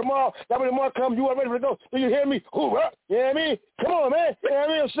myself for tomorrow. That when tomorrow comes, you are ready to go. Do you hear me? Hoorah! You know what I mean? Come on, man. You know what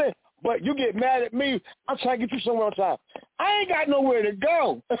I mean? I'm saying. But you get mad at me. I'm trying to get you somewhere on time. I ain't got nowhere to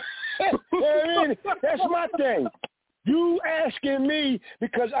go. You know what I mean? That's my thing. You asking me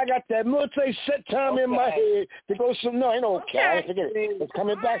because I got that military set time in my head to go some. No, ain't okay. I forget it. It's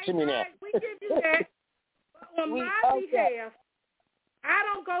coming back to me now. We give you that. But on my behalf, I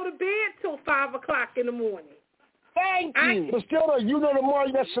don't go to bed till 5 o'clock in the morning. Thank you. But still, though, you know tomorrow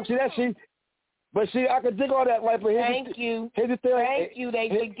you got something. But see, I can dig all that right. But Thank you. Here's the thing. Thank you. They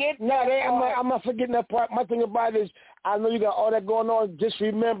forget. No, I'm not forgetting that part. My thing about it is, I know you got all that going on. Just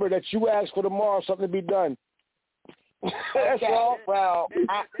remember that you asked for tomorrow something to be done. That's all. Well,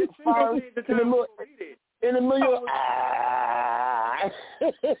 first in the middle.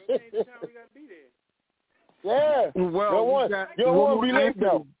 Yeah. Well, you don't want to be late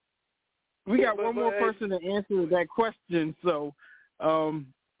though. We got one more person to answer that question, so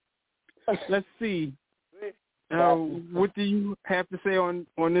let's see. What do you have to say on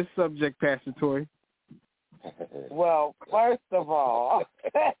this subject, Pastor Toy? Well, first of all,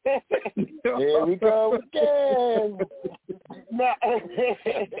 here we go again.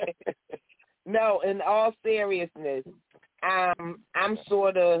 No, in all seriousness, I'm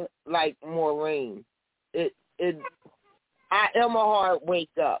sort of like Maureen. I am a hard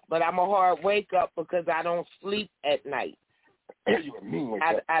wake up, but I'm a hard wake up because I don't sleep at night.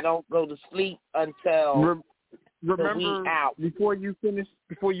 I don't go to sleep until remember the week out. Before you finish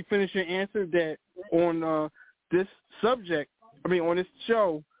your answer that on this subject, on this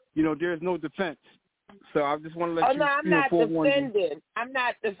show, there's no defense. So I just want to let you. Oh no, I'm not defending. I'm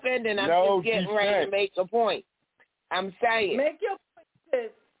not defending. I'm just getting ready to make a point. I'm saying. Make your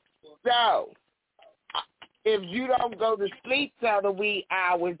point. So, if you don't go to sleep till the wee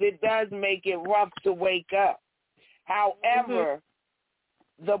hours, it does make it rough to wake up. However,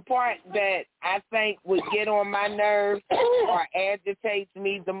 the part that I think would get on my nerves or agitates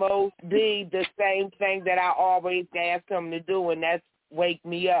me the most be the same thing that I always ask him to do, and that's wake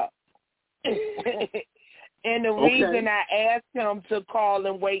me up. And the reason I asked him to call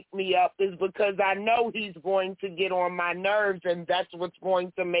and wake me up is because I know he's going to get on my nerves, and that's what's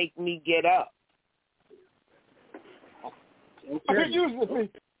going to make me get up. Okay.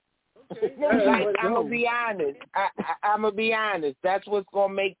 Like, I'm going to be honest. I'm going to be honest. That's what's going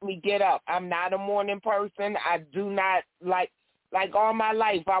to make me get up. I'm not a morning person. I do not, like all my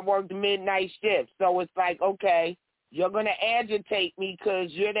life, I worked midnight shifts. So it's like, okay, you're going to agitate me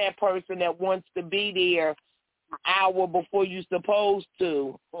because you're that person that wants to be there an hour before you're supposed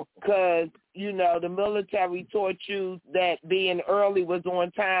to because, the military taught you that being early was on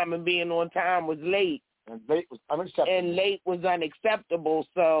time and being on time was late. And late was unacceptable. And late was unacceptable.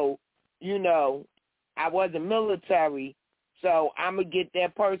 So, I wasn't military. So I'm going to get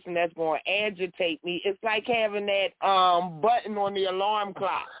that person that's going to agitate me. It's like having that button on the alarm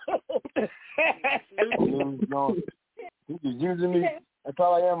clock. He's using me. That's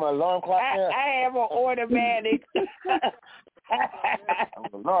all I am, an alarm clock. I have an automatic. I'm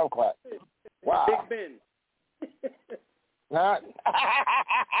an alarm clock. Wow. Big Ben. Not.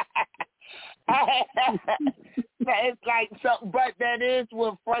 It's like something, but that is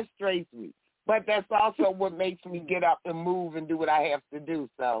what frustrates me. But that's also what makes me get up and move and do what I have to do.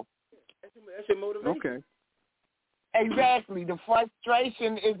 So that's your motivation. Okay. Exactly. The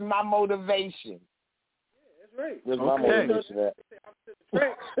frustration is my motivation. That's right. Where's my motivation at?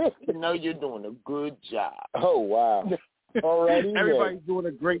 You know you're doing a good job. Oh, wow. Already. Everybody's doing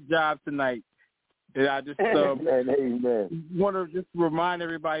a great job tonight. And I just want to just remind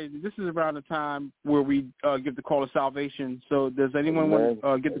everybody this is around the time where we give the call to salvation. So does anyone want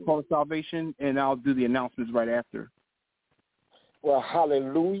to give the call to salvation? And I'll do the announcements right after. Well,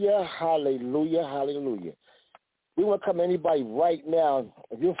 hallelujah, hallelujah, hallelujah. We want to come to anybody right now.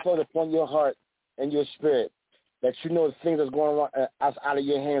 If you feel upon your heart and your spirit that you know the things that's going on out of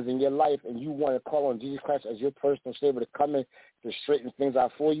your hands in your life and you want to call on Jesus Christ as your personal Savior to come in to straighten things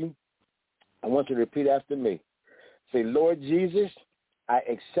out for you, I want you to repeat after me. Say, Lord Jesus, I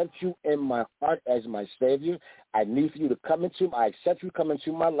accept you in my heart as my Savior. I need for you to come into, I accept you to come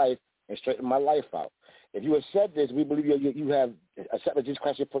into my life and straighten my life out. If you accept this, we believe you have accepted Jesus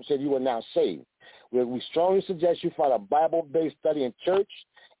Christ, said you are now saved. We strongly suggest you find a Bible-based study in church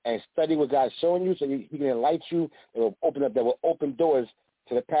and study what God's showing you so He can enlighten you. That will open doors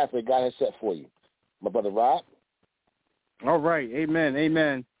to the pathway God has set for you. My brother Rob. All right.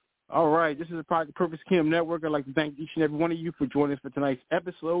 Amen. All right. This is the Purpose Kingdom Network. I'd like to thank each and every one of you for joining us for tonight's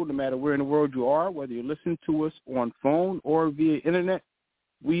episode. No matter where in the world you are, whether you're listening to us on phone or via internet,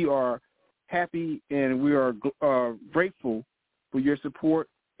 we are happy and we are grateful for your support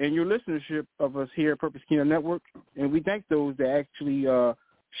and your listenership of us here at Purpose Kingdom Network. And we thank those that actually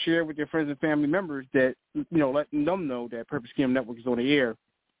share with their friends and family members that, letting them know that Purpose Kingdom Network is on the air.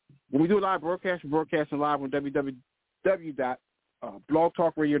 When we do a live broadcast, we're broadcasting live on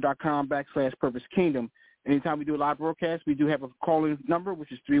www.blogtalkradio.com/Purpose Kingdom. Anytime we do a live broadcast, we do have a call-in number,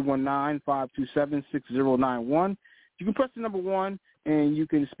 which is 319-527-6091. You can press the number 1, and you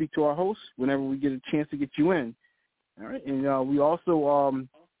can speak to our host whenever we get a chance to get you in. All right, and we also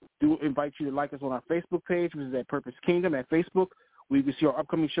do invite you to like us on our Facebook page, which is at Purpose Kingdom at Facebook, where you can see our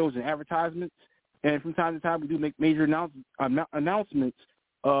upcoming shows and advertisements. And from time to time, we do make major announcements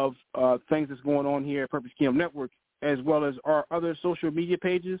of things that's going on here at Purpose Kingdom Network, as well as our other social media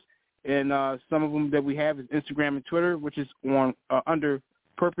pages. And some of them that we have is Instagram and Twitter, which is on under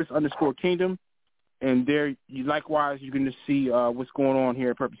Purpose_Kingdom. And there, likewise, you can just see what's going on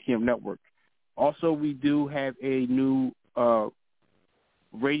here at Purpose Kingdom Network. Also, we do have a new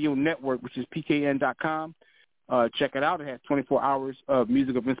radio network, which is PKN.com. Check it out. It has 24 hours of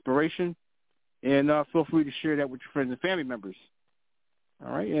music of inspiration. And feel free to share that with your friends and family members.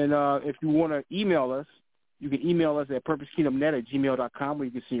 All right. And if you want to email us, you can email us at purposekingdomnet@gmail.com, where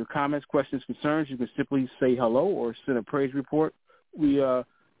you can send your comments, questions, concerns. You can simply say hello or send a praise report. We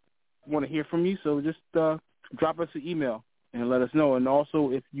want to hear from you, so just drop us an email and let us know. And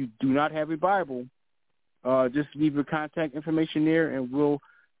also, if you do not have a Bible, just leave your contact information there, and we'll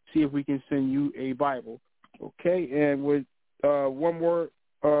see if we can send you a Bible. Okay, and with one more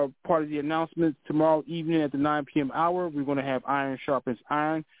part of the announcement, tomorrow evening at the 9 p.m. hour, we're going to have Iron Sharpens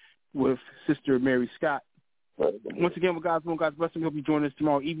Iron with Sister Mary Scott. Once again, with God's will, God's blessing, hope you join us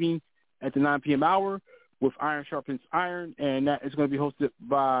tomorrow evening at the 9 p.m. hour with Iron Sharpens Iron, and that is going to be hosted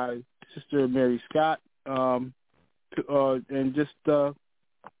by Sister Mary Scott. And just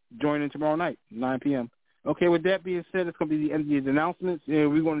join in tomorrow night, 9 p.m. Okay, with that being said, it's going to be the end of the announcements,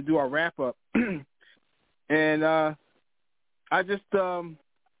 and we're going to do our wrap-up. And I just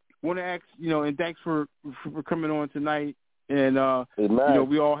want to ask, and thanks for coming on tonight. And,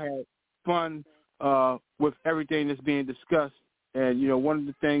 we all had fun with everything that's being discussed. And, one of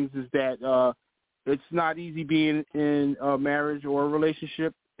the things is that it's not easy being in a marriage or a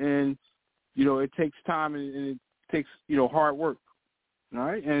relationship. And, it takes time and it takes, hard work. All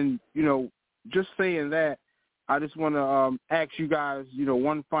right. And, just saying that, I just want to ask you guys,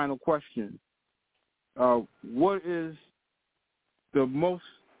 one final question. What is the most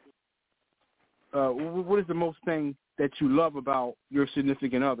thing that you love about your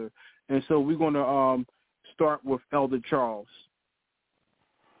significant other? And so we're going to start with Elder Charles.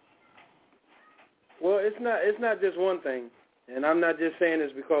 Well, it's not just one thing, and I'm not just saying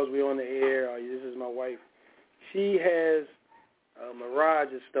this because we're on the air or this is my wife. She has a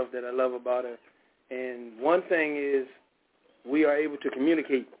mirage of stuff that I love about her, and one thing is we are able to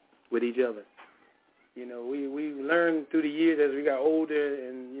communicate with each other. We learned through the years as we got older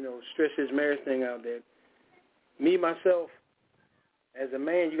and, stretched this marriage thing out there. Me, myself, as a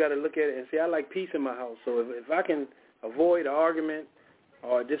man, you got to look at it and say, I like peace in my house. So if I can avoid an argument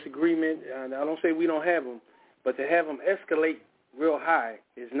or a disagreement, and I don't say we don't have them, but to have them escalate real high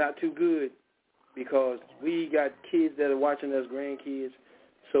is not too good because we got kids that are watching us, grandkids.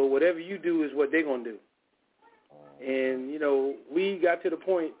 So whatever you do is what they're going to do. And, we got to the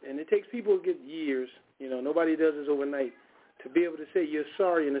point, and it takes people to get years, nobody does this overnight, to be able to say you're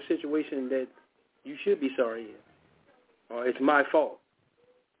sorry in a situation that you should be sorry in. Or it's my fault.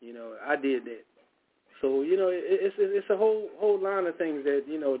 I did that. So, it's a whole line of things that,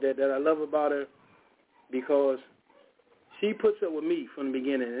 that I love about her because she puts up with me from the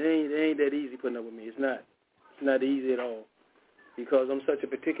beginning. It ain't that easy putting up with me. It's not easy at all because I'm such a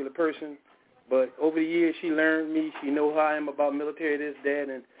particular person. But over the years, she learned me. She know how I am about military, this, that,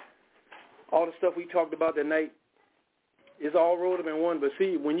 and all the stuff we talked about that night is all rolled up in one. But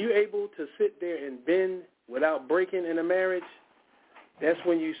see, when you're able to sit there and bend without breaking in a marriage, that's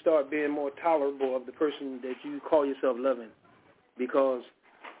when you start being more tolerable of the person that you call yourself loving. Because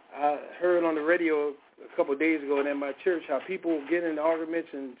I heard on the radio a couple of days ago and at my church how people get into arguments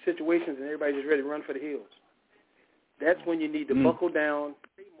and situations and everybody just ready to run for the hills. That's when you need to buckle down,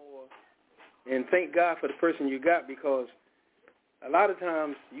 pray more, and thank God for the person you got, because a lot of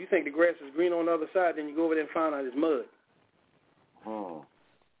times you think the grass is green on the other side, then you go over there and find out it's mud.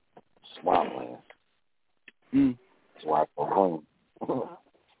 Swampland. Swamp.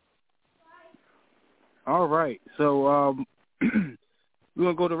 All right. So we're going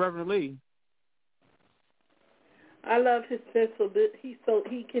to go to Reverend Lee. I love his sensibility.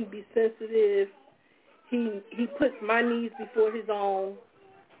 He can be sensitive. He puts my needs before his own.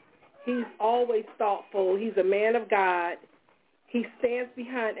 He's always thoughtful. He's a man of God. He stands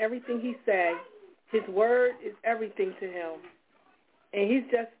behind everything he says. His word is everything to him. And he's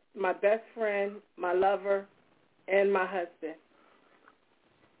just my best friend, my lover, and my husband.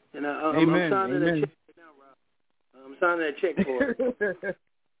 And I'm signing that check right now, Rob. I'm signing that check for it.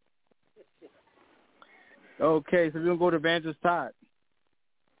 Okay, so we're going to go to Evangelist Todd.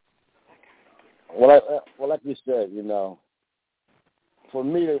 Well, like you said, you know, for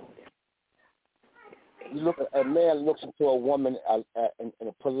me, a man looks into a woman and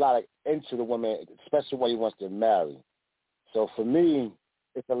put a lot into the woman, especially when he wants to marry. So for me,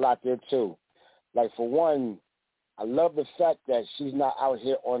 it's a lot there too. Like for one, I love the fact that she's not out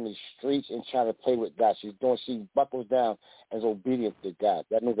here on the streets and trying to play with God. She buckles down and is obedient to God.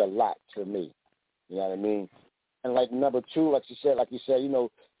 That means a lot to me. You know what I mean? And like number two, like you said, you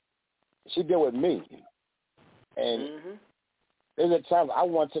know, she deal with me. And there's a time I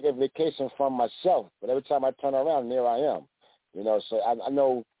want to take a vacation from myself, but every time I turn around, there I am. You know, so I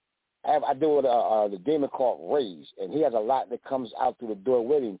know I deal with the demon called Rage, and he has a lot that comes out through the door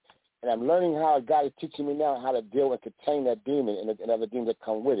with him. And I'm learning how God is teaching me now how to deal and contain that demon and other demons that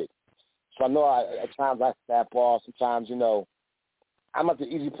come with it. So I know at times I snap off. Sometimes, you know, I'm not the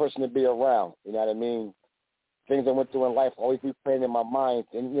easy person to be around. You know what I mean? Things I went through in life always be playing in my mind.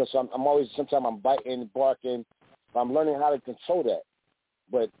 And, you know, so I'm always, sometimes I'm biting, barking. But I'm learning how to control that.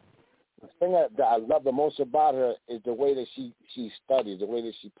 But the thing that I love the most about her is the way that she studies, the way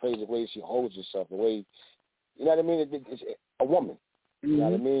that she plays, the way that she holds herself, the way, you know what I mean? It's a woman. You know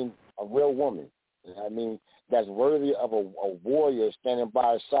what I mean? A real woman. You know what I mean? That's worthy of a warrior standing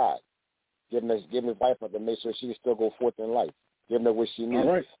by her side, giving his life up to make sure she can still go forth in life, giving her what she needs.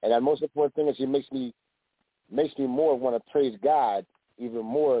 Right. And the most important thing is she makes me more want to praise God even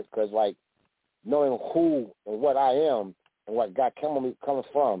more, because, like, knowing who and what I am and what God coming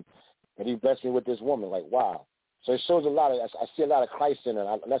from, and he blessed me with this woman, like, wow. So it shows I see a lot of Christ in her,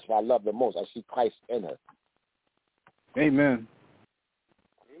 and that's what I love the most. I see Christ in her. Amen.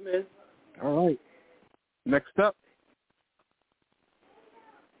 Amen. All right. Next up.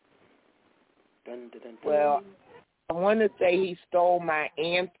 Dun, dun, dun, dun. Well, I want to say he stole my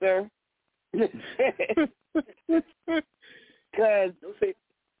answer. Because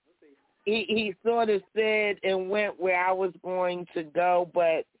he sort of said and went where I was going to go,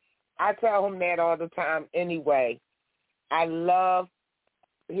 but I tell him that all the time anyway. I love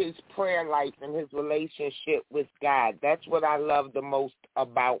his prayer life and his relationship with God. That's what I love the most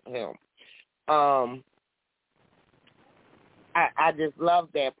about him. I just love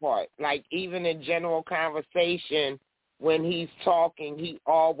that part. Like, even in general conversation, when he's talking, he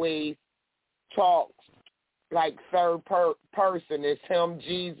always talks like third person. It's him,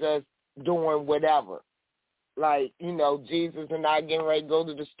 Jesus, doing whatever. Like, you know, Jesus and I getting ready to go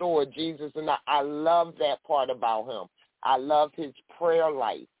to the store. Jesus and I love that part about him. I love his prayer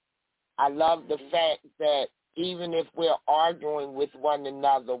life. I love the fact that even if we're arguing with one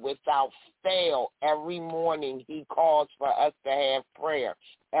another, without fail, every morning he calls for us to have prayer.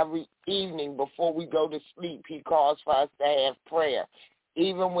 Every evening before we go to sleep, he calls for us to have prayer.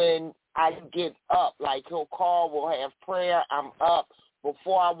 Even when I get up, like he'll call, we'll have prayer, I'm up.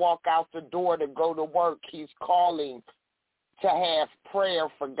 Before I walk out the door to go to work, he's calling to have prayer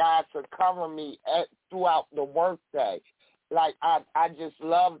for God to cover me throughout the workday. Like, I just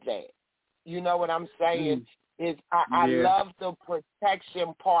love that. You know what I'm saying? I love the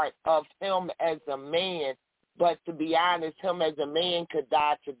protection part of him as a man, but to be honest, him as a man could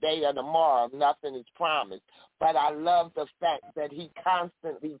die today or tomorrow. Nothing is promised. But I love the fact that he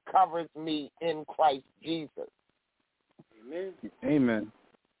constantly covers me in Christ Jesus. Amen. Amen.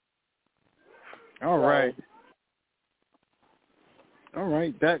 All right.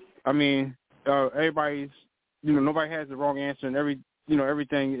 That, I mean, everybody's, you know, nobody has the wrong answer, and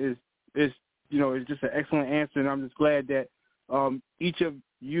everything is just an excellent answer. And I'm just glad that each of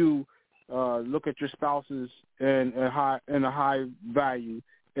you look at your spouses in a high value,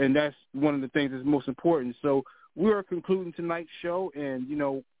 and that's one of the things that's most important. So we are concluding tonight's show, and you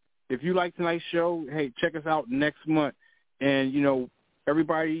know, if you like tonight's show, hey, check us out next month. And you know,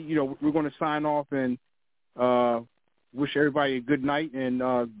 everybody, you know, we're going to sign off and wish everybody a good night, and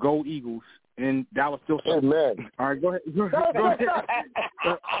go Eagles. and Dallas still sucks. Amen. All right, go ahead. Go ahead.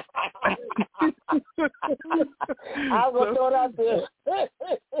 I'm going to throw it out there.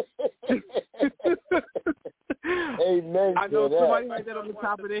 Amen. I know somebody had that on the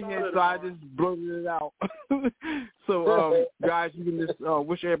top of their head, so I just blurted it out. So, guys, you can just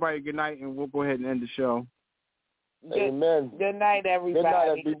wish everybody a good night, and we'll go ahead and end the show. Amen. Good night, everybody. Good night,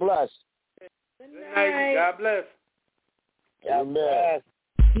 and be blessed. Good Good night. God bless. Amen.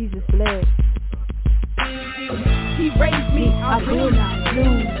 Jesus bless. He raised me, I will not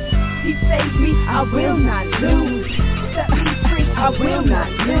lose. He saved me, I will not lose. Set me free, I will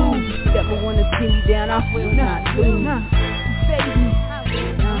not lose. Never wanna see me down, I will not lose. He saved me, I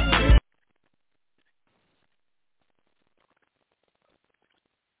will not lose.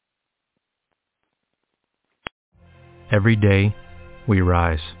 Every day, we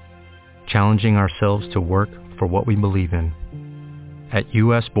rise, challenging ourselves to work for what we believe in. At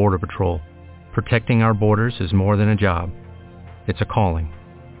U.S. Border Patrol, protecting our borders is more than a job. It's a calling.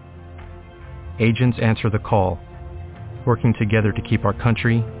 Agents answer the call, working together to keep our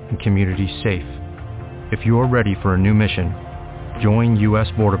country and communities safe. If you are ready for a new mission, join U.S.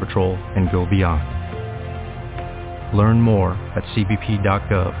 Border Patrol and go beyond. Learn more at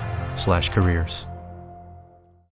cbp.gov/careers.